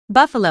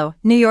Buffalo,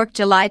 New York,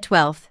 July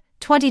 12,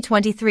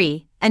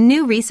 2023. A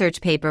new research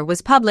paper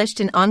was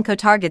published in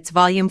Oncotargets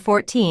Volume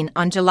 14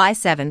 on July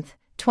 7,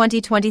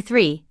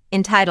 2023,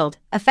 entitled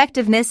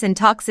Effectiveness and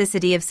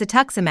Toxicity of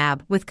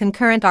Cetuximab with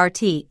Concurrent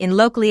RT in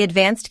Locally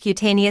Advanced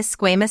Cutaneous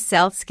Squamous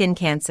Cell Skin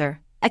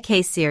Cancer, a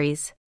Case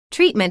Series.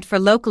 Treatment for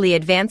locally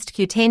advanced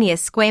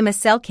cutaneous squamous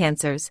cell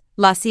cancers,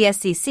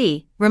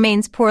 LaCSCC,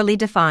 remains poorly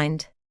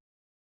defined.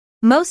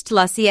 Most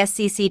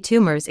LaCSCC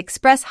tumors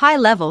express high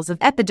levels of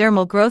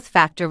epidermal growth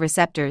factor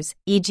receptors,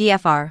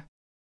 EGFR.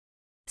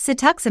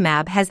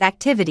 Cetuximab has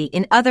activity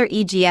in other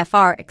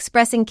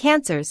EGFR-expressing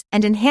cancers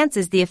and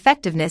enhances the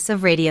effectiveness of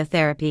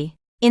radiotherapy.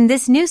 In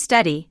this new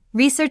study,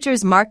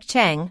 researchers Mark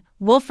Chang,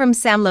 Wolfram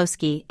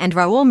Samlowski, and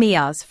Raul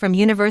Miaz from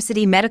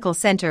University Medical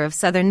Center of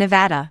Southern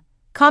Nevada,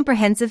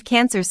 Comprehensive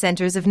Cancer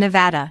Centers of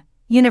Nevada,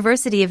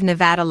 University of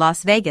Nevada,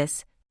 Las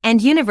Vegas, and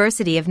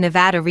University of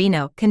Nevada,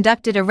 Reno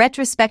conducted a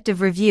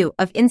retrospective review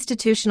of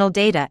institutional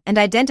data and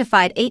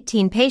identified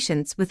 18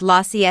 patients with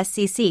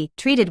LaCSCC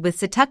treated with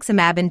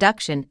cetuximab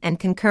induction and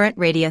concurrent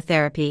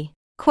radiotherapy.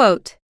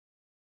 Quote,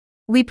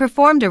 "We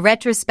performed a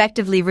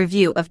retrospectively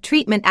review of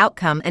treatment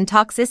outcome and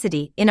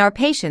toxicity in our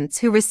patients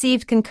who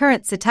received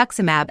concurrent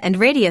cetuximab and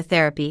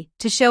radiotherapy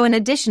to show an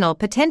additional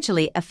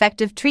potentially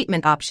effective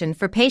treatment option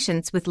for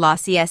patients with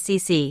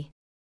LaCSCC.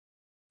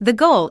 The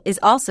goal is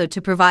also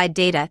to provide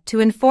data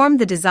to inform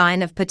the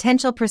design of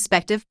potential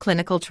prospective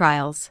clinical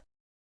trials."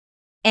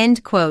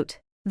 End quote.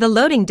 The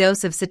loading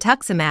dose of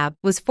cetuximab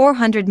was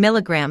 400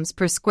 mg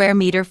per square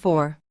meter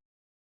for.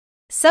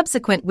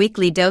 Subsequent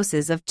weekly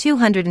doses of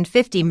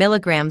 250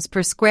 mg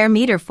per square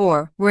meter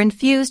were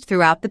infused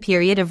throughout the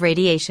period of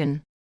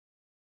radiation.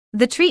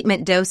 The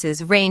treatment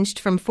doses ranged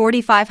from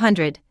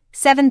 4,500,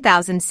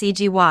 7,000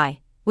 CGY,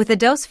 with a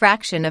dose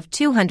fraction of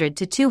 200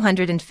 to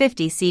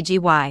 250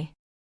 CGY.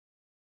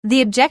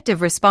 The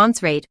objective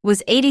response rate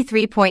was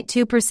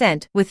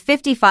 83.2% with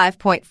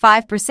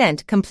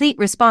 55.5% complete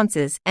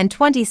responses and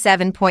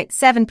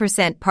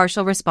 27.7%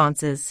 partial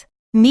responses.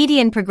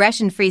 Median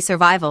progression-free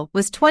survival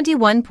was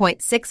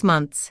 21.6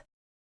 months.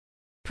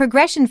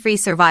 Progression-free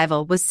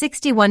survival was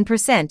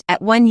 61%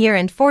 at 1 year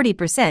and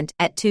 40%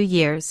 at 2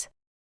 years.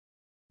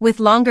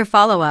 With longer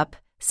follow-up,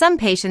 some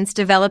patients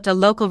developed a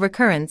local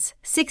recurrence,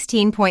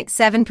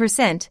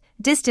 16.7%,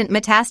 distant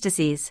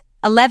metastases,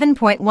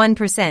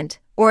 11.1%,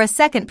 or a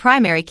second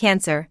primary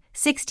cancer,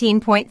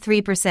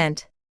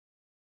 16.3%.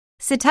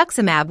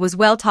 Cetuximab was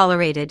well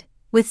tolerated,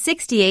 with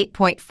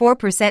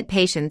 68.4%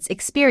 patients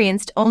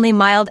experienced only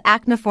mild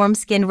acneiform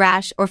skin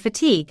rash or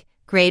fatigue,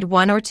 grade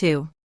 1 or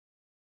 2.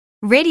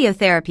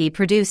 Radiotherapy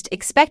produced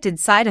expected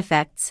side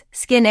effects,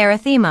 skin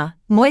erythema,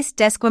 moist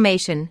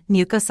desquamation,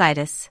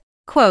 mucositis.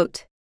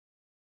 Quote,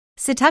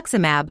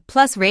 "Cetuximab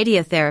plus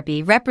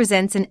radiotherapy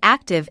represents an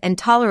active and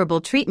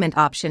tolerable treatment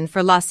option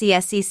for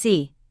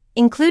LaCSCC,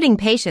 including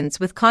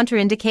patients with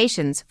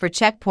contraindications for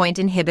checkpoint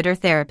inhibitor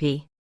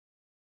therapy."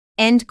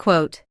 End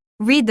quote.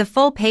 Read the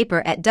full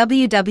paper at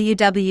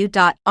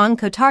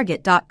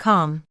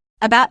www.oncotarget.com.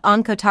 About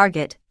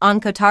Oncotarget.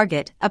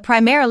 Oncotarget, a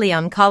primarily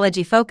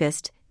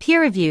oncology-focused,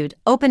 peer-reviewed,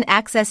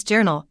 open-access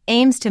journal,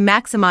 aims to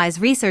maximize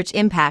research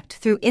impact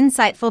through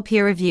insightful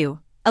peer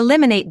review,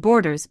 eliminate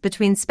borders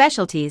between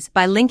specialties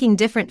by linking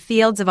different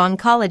fields of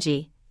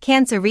oncology,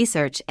 cancer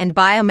research and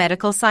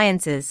biomedical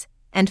sciences,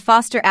 and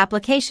foster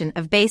application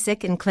of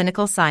basic and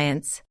clinical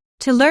science.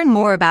 To learn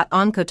more about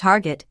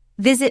Oncotarget,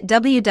 visit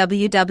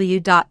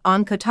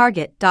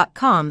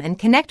www.oncotarget.com and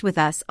connect with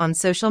us on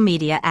social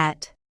media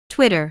at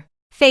Twitter,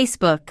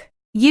 Facebook,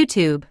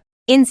 YouTube,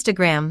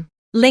 Instagram,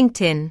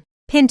 LinkedIn,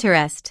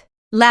 Pinterest,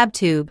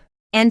 LabTube,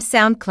 and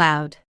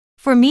SoundCloud.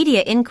 For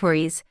media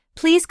inquiries,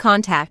 please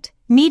contact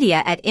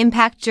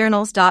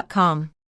media@impactjournals.com.